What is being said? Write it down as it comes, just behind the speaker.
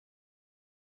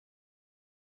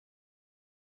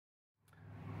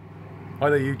Hi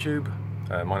there YouTube,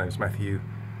 my name is Matthew,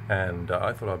 and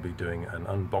I thought I'd be doing an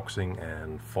unboxing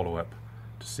and follow-up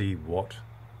to see what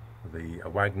the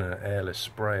Wagner Airless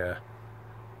Sprayer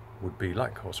would be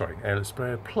like, or sorry, Airless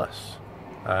Sprayer Plus.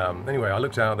 Anyway, I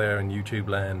looked out there in YouTube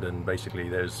land and basically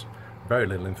there's very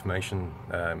little information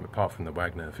apart from the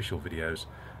Wagner official videos,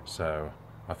 so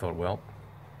I thought, well,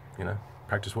 you know,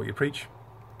 practice what you preach,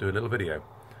 do a little video,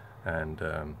 and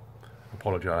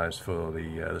apologize for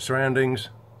the surroundings.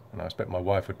 And I expect my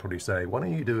wife would probably say, why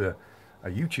don't you do a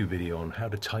YouTube video on how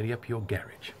to tidy up your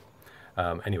garage?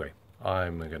 Anyway,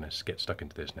 I'm going to get stuck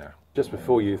into this now. Just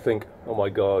before you think, oh my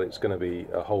god, it's going to be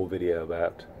a whole video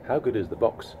about how good is the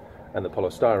box and the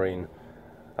polystyrene,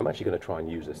 I'm actually going to try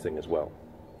and use this thing as well.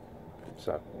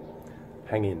 So,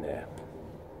 hang in there.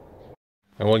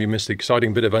 And well, you missed the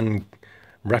exciting bit of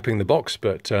unwrapping the box,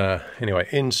 but anyway,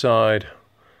 inside,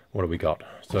 what have we got?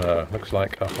 So, looks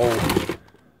like a whole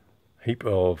heap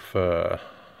of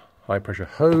high pressure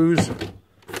hose,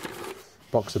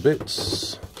 box of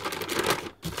bits,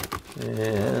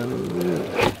 and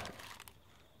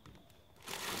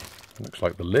looks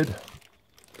like the lid.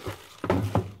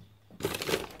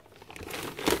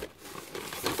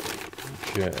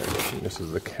 Okay, this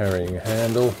is the carrying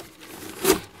handle.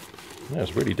 Yeah,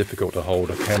 it's really difficult to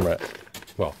hold a camera,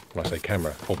 well, when I say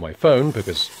camera, hold my phone,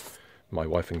 because my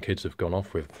wife and kids have gone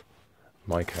off with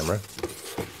my camera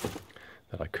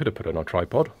that I could have put on a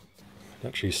tripod. It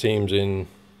actually seems in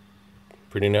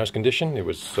pretty nice condition. It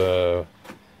was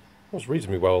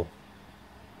reasonably well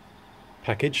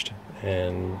packaged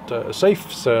and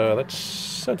safe, so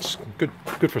that's good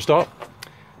for a start.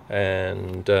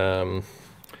 And apart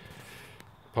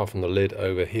from the lid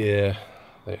over here,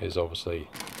 there is obviously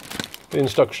the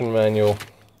instruction manual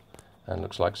and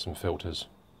looks like some filters.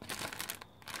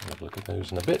 I'll have a look at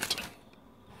those in a bit.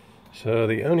 So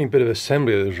the only bit of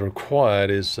assembly that is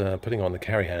required is putting on the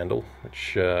carry handle,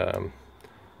 which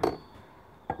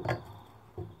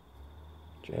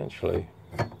actually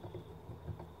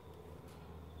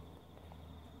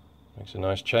makes a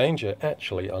nice change. It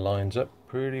actually aligns up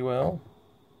pretty well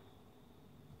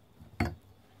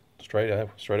straight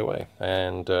away,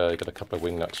 and you've got a couple of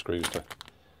wing nut screws to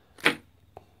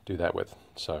do that with,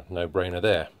 so no brainer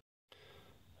there.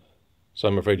 So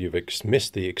I'm afraid you've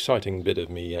missed the exciting bit of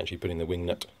me actually putting the wing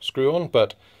nut screw on,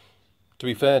 but to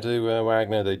be fair to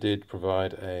Wagner, they did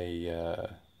provide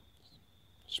a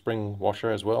spring washer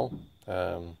as well,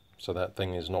 so that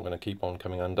thing is not going to keep on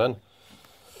coming undone.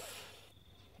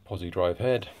 Posi drive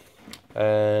head,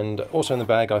 and also in the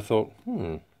bag I thought,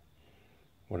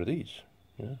 what are these?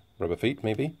 Yeah, rubber feet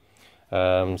maybe.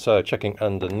 So checking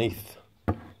underneath,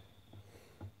 it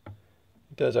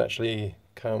does actually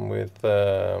come with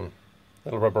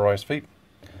little rubberized feet,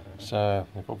 so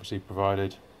they've obviously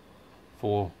provided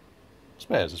 4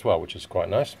 spares as well, which is quite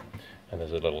nice, and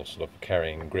there's a little sort of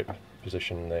carrying grip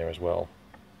position there as well.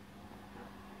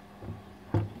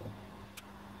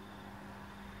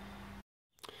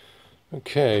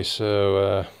 Okay,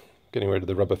 so getting rid of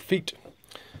the rubber feet.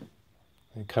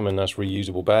 They come in nice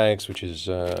reusable bags, which is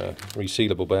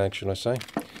resealable bags, should I say.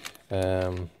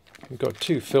 We've got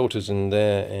 2 filters in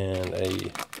there and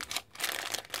a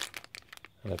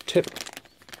tip.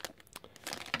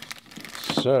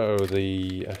 So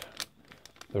the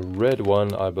red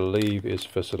one, I believe, is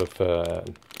for sort of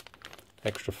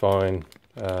extra fine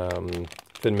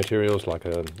thin materials like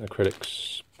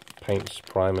acrylics, paints,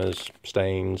 primers,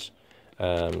 stains,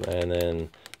 and then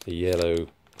the yellow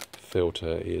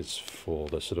filter is for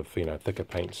the sort of, you know, thicker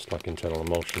paints like internal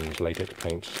emulsions, latex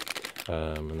paints,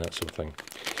 and that sort of thing.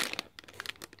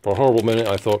 For a horrible minute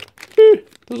I thought,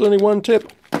 there's only one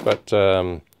tip. But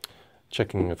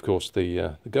checking, of course,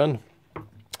 the gun,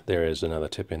 there is another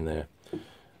tip in there.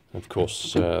 Of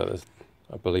course, I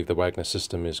believe the Wagner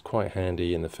system is quite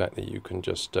handy in the fact that you can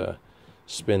just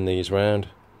spin these round.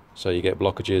 So you get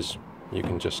blockages, you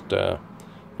can just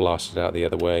blast it out the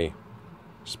other way,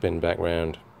 spin back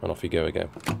round, and off you go again.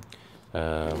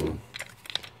 The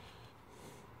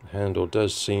handle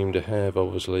does seem to have,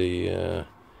 obviously, a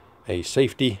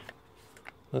safety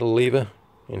little lever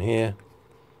in here,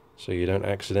 so you don't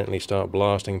accidentally start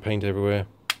blasting paint everywhere.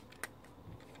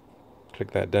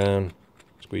 Click that down,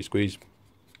 squeeze, squeeze,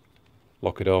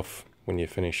 lock it off when you're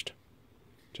finished,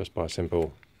 just by a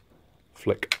simple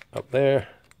flick up there,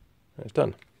 and it's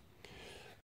done.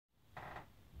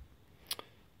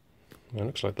 It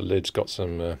looks like the lid's got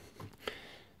some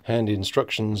handy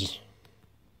instructions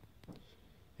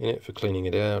in it for cleaning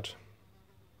it out.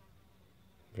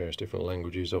 Various different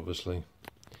languages, obviously.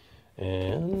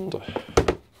 And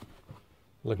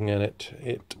looking at it,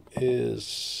 it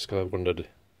is, because I wondered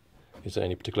is there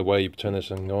any particular way you turn this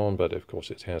thing on, but of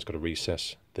course it has got a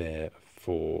recess there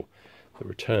for the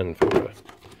return filter.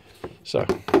 So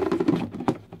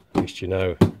at least you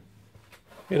know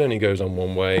it only goes on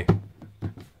one way.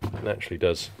 It actually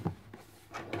does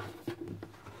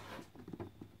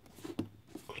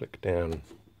click down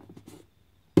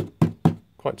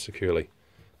quite securely,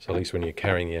 so at least when you're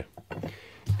carrying it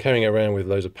around with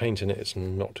loads of paint in it, it's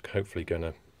not hopefully going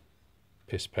to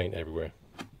piss paint everywhere.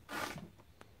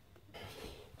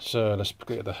 So let's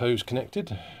get the hose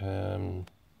connected.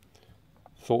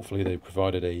 Thoughtfully they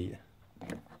provided a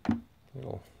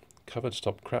little cover to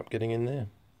stop crap getting in there.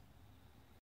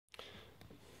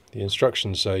 The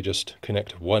instructions say just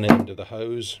connect one end of the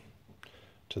hose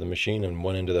to the machine and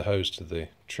one end of the hose to the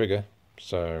trigger,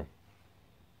 so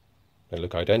they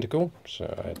look identical.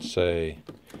 So I'd say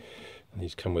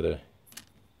these come with a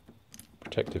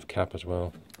protective cap as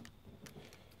well.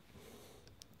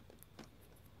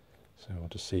 So I'll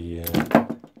just see.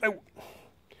 Oh,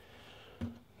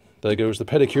 there goes the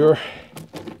pedicure.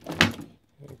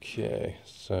 Okay,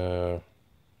 so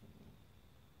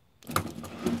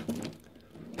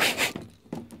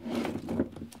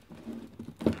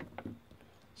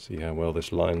see how well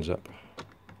this lines up.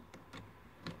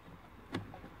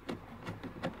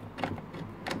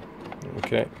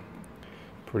 Okay,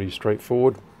 pretty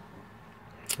straightforward.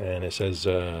 And it says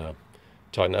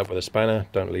tighten up with a spanner,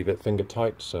 don't leave it finger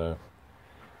tight, so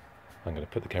I'm going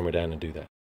to put the camera down and do that.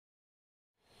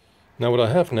 Now what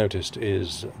I have noticed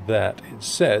is that it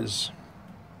says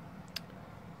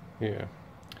here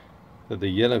that the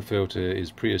yellow filter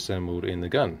is pre-assembled in the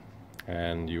gun,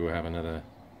 and you will have another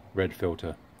red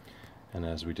filter. And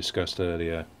as we discussed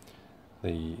earlier,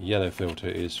 the yellow filter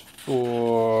is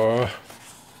for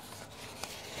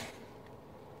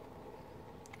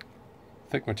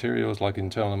thick materials like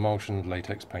internal emulsion,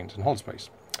 latex paints and holdspace.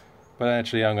 But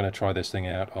actually I'm going to try this thing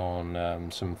out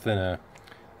on some thinner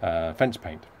fence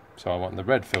paint, so I want the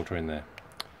red filter in there.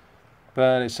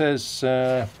 But it says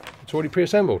it's already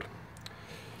pre-assembled.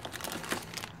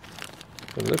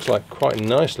 It looks like quite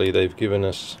nicely they've given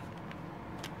us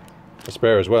a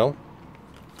spare as well.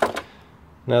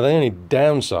 Now the only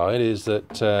downside is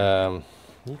that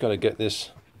you've got to get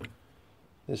this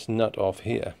nut off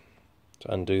here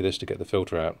to undo this to get the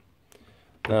filter out.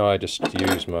 Now I just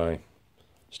use my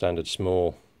standard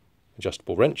small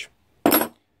adjustable wrench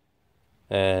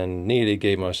and nearly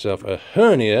gave myself a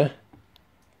hernia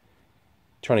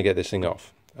trying to get this thing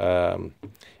off. In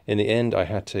the end I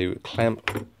had to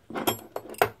clamp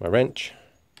my wrench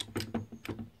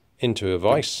into a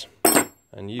vise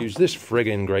and use this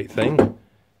friggin' great thing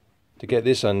to get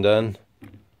this undone,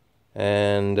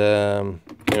 and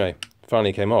anyway,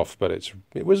 finally came off, but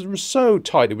it was so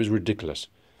tight it was ridiculous.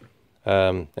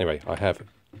 Anyway, I have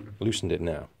loosened it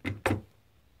now.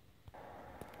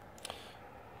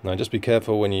 Now just be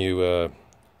careful when you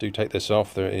do take this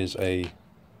off. There is a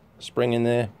spring in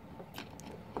there,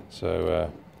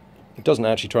 so it doesn't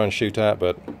actually try and shoot out,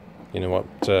 but you know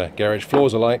what garage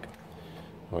floors are like.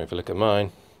 Well, if you look at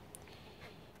mine,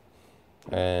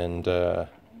 and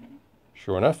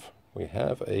sure enough, we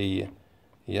have a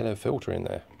yellow filter in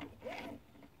there.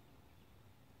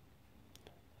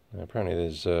 Now, apparently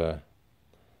there's a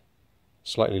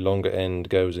slightly longer end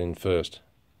goes in first,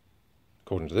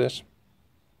 according to this.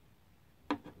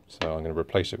 So I'm going to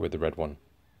replace it with the red one.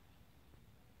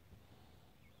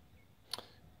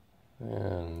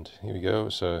 And here we go.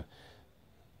 So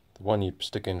the one you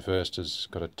stick in first has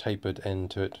got a tapered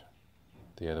end to it.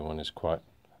 The other one is quite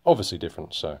obviously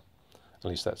different, so at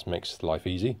least that makes life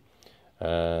easy.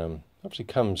 Obviously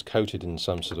comes coated in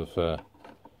some sort of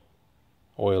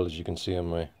oil, as you can see on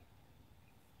my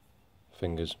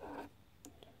fingers.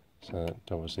 So that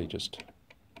obviously just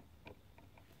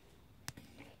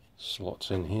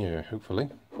slots in here, hopefully.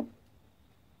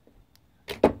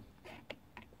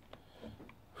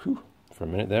 Whew. For a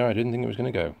minute there I didn't think it was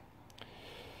going to go.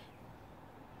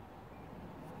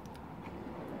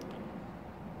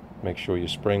 Make sure your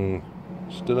spring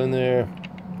still in there,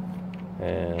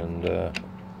 and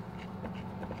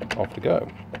off to go.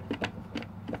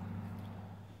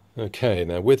 Okay,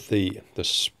 now with the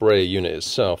spray unit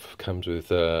itself comes with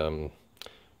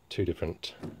two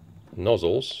different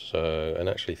nozzles. So, and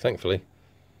actually, thankfully,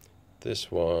 this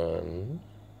one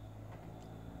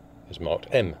is marked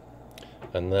M,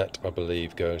 and that I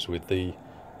believe goes with the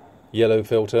yellow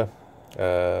filter.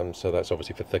 So that's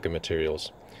obviously for thicker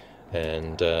materials.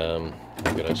 And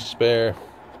I've got a spare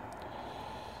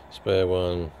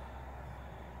one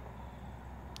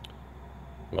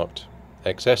marked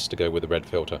XS to go with the red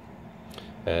filter,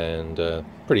 and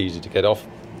pretty easy to get off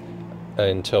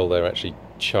until they're actually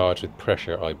charged with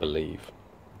pressure, I believe.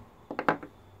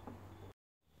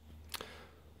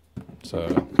 So,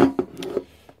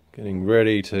 getting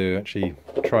ready to actually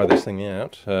try this thing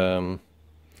out. So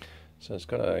it's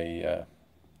got a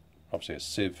obviously a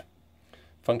sieve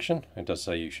function. It does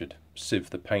say you should sieve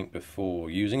the paint before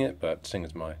using it, but seeing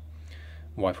as my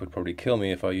wife would probably kill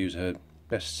me if I use her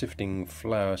best sifting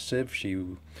flour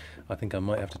sieve, I think I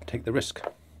might have to take the risk.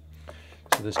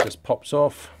 So this just pops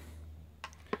off,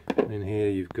 and in here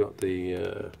you've got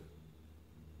the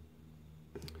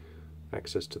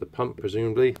access to the pump,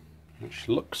 presumably, which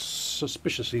looks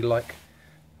suspiciously like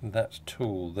that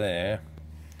tool there.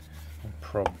 Will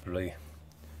probably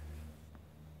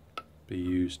be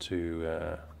used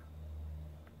to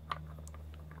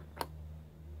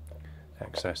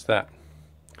access that.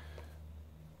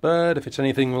 But if it's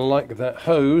anything like that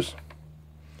hose,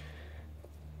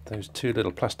 those two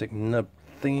little plastic nub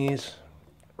thingies,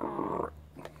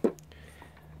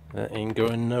 that ain't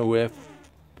going nowhere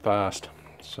fast.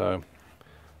 So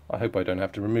I hope I don't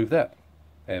have to remove that.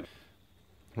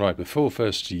 Right, before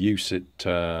first use, it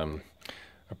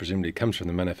presumably comes from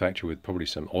the manufacturer with probably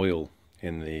some oil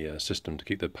in the system to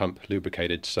keep the pump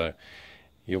lubricated. So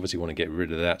you obviously want to get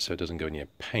rid of that so it doesn't go in your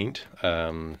paint.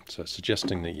 So it's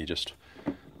suggesting that you just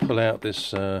pull out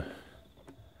this the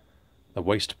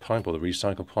waste pipe or the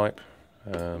recycle pipe.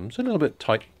 It's a little bit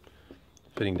tight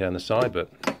fitting down the side, but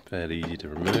fairly easy to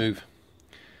remove.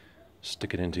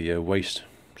 Stick it into your waste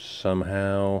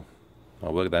somehow.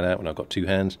 I'll work that out when I've got two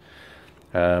hands.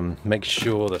 Make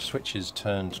sure the switch is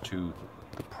turned to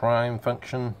the prime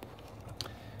function,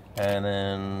 and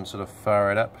then sort of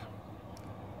fire it up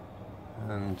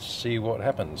and see what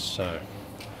happens. So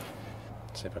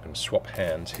let's see if I can swap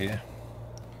hands here.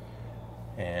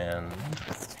 And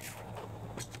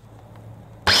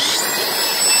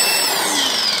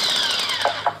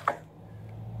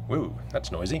woo,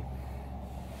 that's noisy.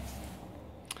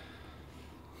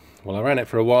 Well, I ran it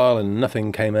for a while and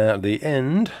nothing came out at the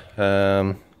end.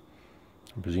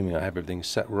 I'm presuming I have everything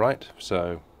set right,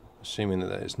 so assuming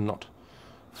that it's not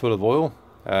full of oil.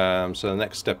 So the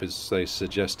next step, is they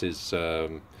suggest, is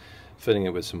filling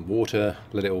it with some water,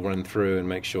 let it all run through, and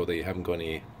make sure that you haven't got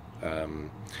any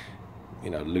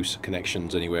loose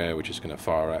connections anywhere, which is going to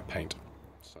fire out paint.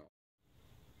 So,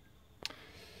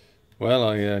 well,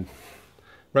 I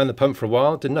ran the pump for a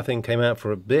while, nothing came out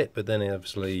for a bit, but then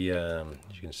obviously, as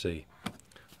you can see, a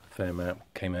fair amount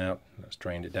came out. That's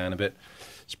drained it down a bit.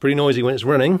 It's pretty noisy when it's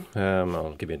running.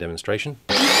 I'll give you a demonstration.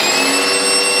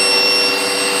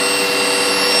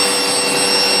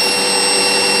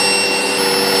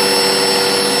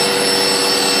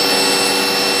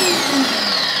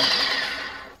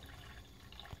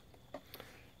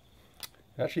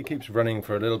 It actually keeps running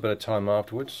for a little bit of time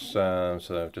afterwards,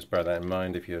 so just bear that in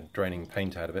mind if you're draining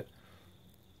paint out of it.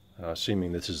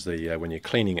 Assuming this is the when you're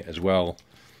cleaning it as well,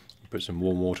 you put some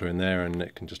warm water in there and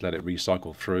it can just let it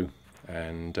recycle through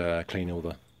and clean all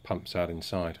the pumps out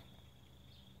inside.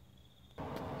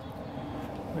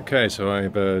 Okay, so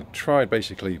I've tried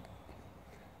basically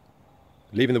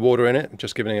leaving the water in it,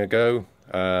 just giving it a go.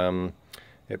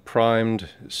 It primed,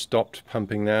 it stopped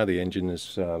pumping now. The engine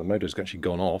is, the motor's actually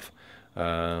gone off.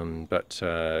 But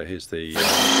here's the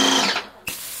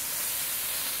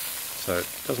so it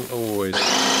doesn't always, it's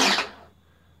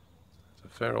a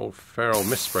fair old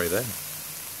mist spray there.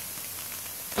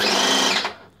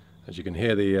 As you can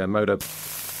hear the motor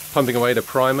pumping away to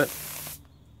prime it.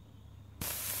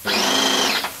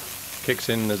 Kicks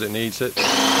in as it needs it.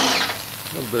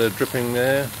 A little bit of dripping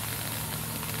there.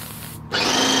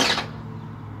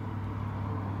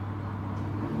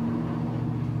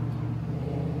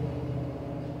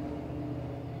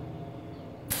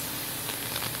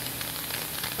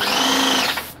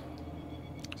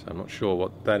 I'm not sure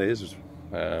what that is,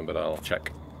 but I'll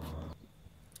check.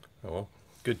 Oh well,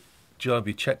 good job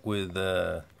you check with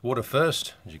water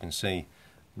first. As you can see,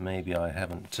 maybe I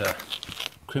haven't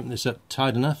crimped this up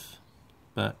tight enough,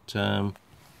 but I've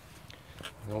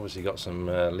obviously got some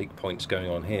leak points going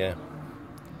on here.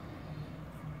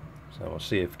 So I'll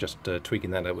see if just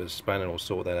tweaking that out with a spanner will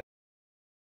sort that out.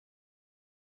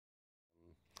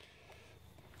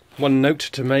 One note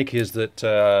to make is that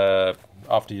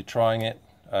after you're trying it,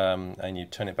 and you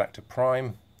turn it back to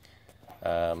prime,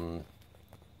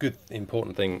 good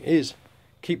important thing is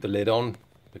keep the lid on,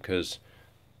 because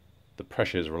the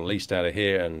pressure is released out of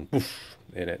here and poof,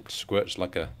 and it squirts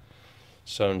like a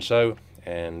so-and-so,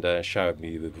 and showered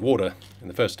me with water in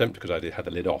the first attempt because I had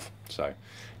the lid off. So it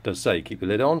does say keep the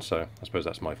lid on, so I suppose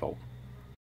that's my fault.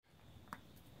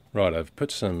 Right, I've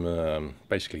put some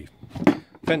basically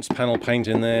fence panel paint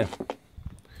in there,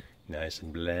 nice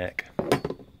and black,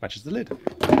 matches the lid.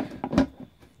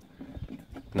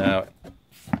 Now,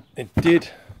 it did,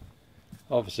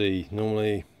 obviously,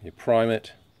 normally you prime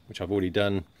it, which I've already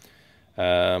done,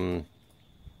 and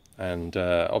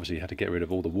obviously you had to get rid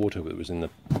of all the water that was in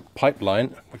the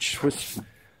pipeline, which was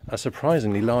a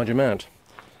surprisingly large amount.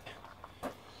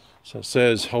 So it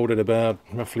says hold it about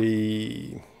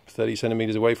roughly 30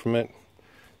 centimeters away from it,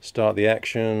 start the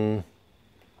action,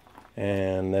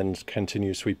 and then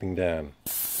continue sweeping down.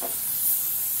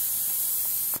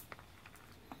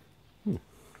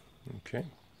 Okay. Of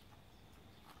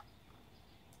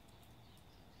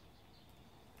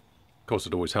course,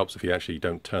 it always helps if you actually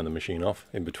don't turn the machine off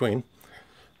in between.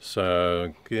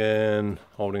 So again,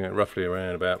 holding it roughly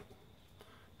around about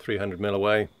 300 mil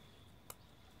away.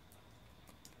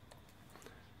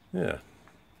 Yeah,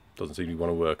 doesn't seem to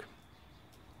want to work.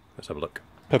 Let's have a look.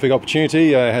 Perfect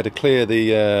opportunity. I had to clear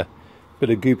the bit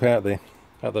of goop out the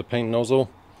paint nozzle,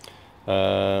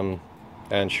 and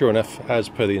sure enough, as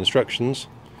per the instructions,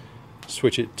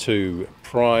 switch it to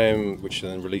prime, which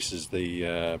then releases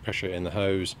the pressure in the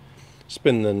hose.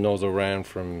 Spin the nozzle around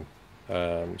from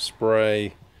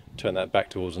spray, turn that back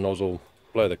towards the nozzle,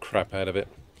 blow the crap out of it,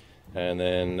 and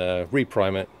then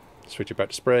reprime it, switch it back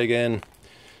to spray again,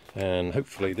 and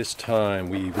hopefully this time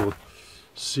we will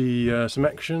see some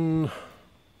action.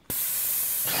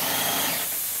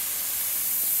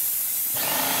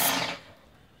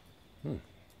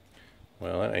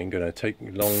 Well, that ain't gonna take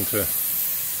long to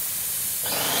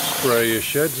spray your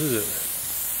sheds, is it?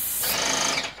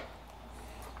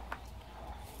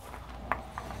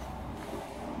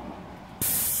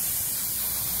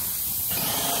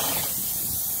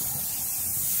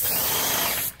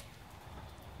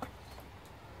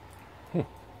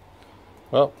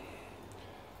 Well,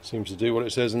 seems to do what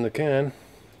it says in the can.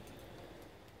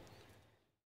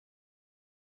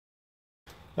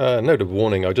 Note of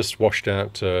warning, I just washed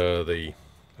out the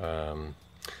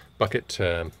bucket,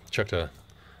 chucked a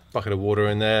bucket of water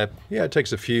in there. Yeah, it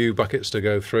takes a few buckets to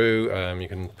go through. You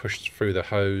can push through the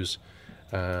hose,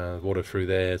 water through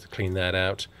there to clean that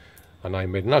out. And I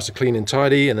made it nice and clean and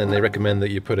tidy, and then they recommend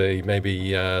that you put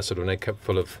maybe sort of an egg cup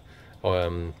full of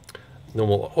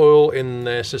normal oil in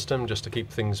their system just to keep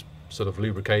things sort of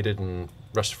lubricated and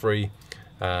rust free.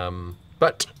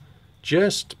 But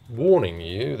just warning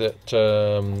you that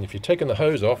if you've taken the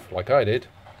hose off like I did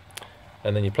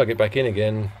and then you plug it back in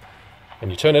again and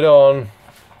you turn it on,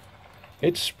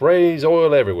 it sprays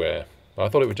oil everywhere. I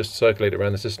thought it would just circulate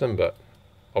around the system, but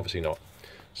obviously not.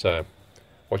 So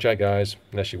watch out, guys,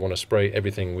 unless you want to spray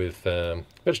everything with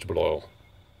vegetable oil.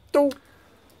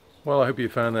 Well, I hope you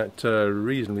found that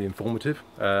reasonably informative.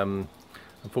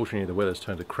 Unfortunately, the weather's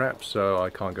turned to crap, so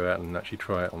I can't go out and actually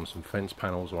try it on some fence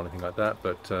panels or anything like that,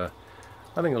 but I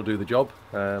think it'll do the job.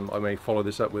 I may follow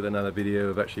this up with another video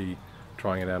of actually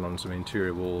trying it out on some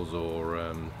interior walls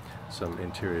or some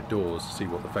interior doors to see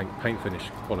what the paint finish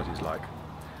quality is like.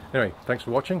 Anyway, thanks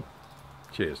for watching.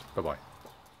 Cheers. Bye-bye.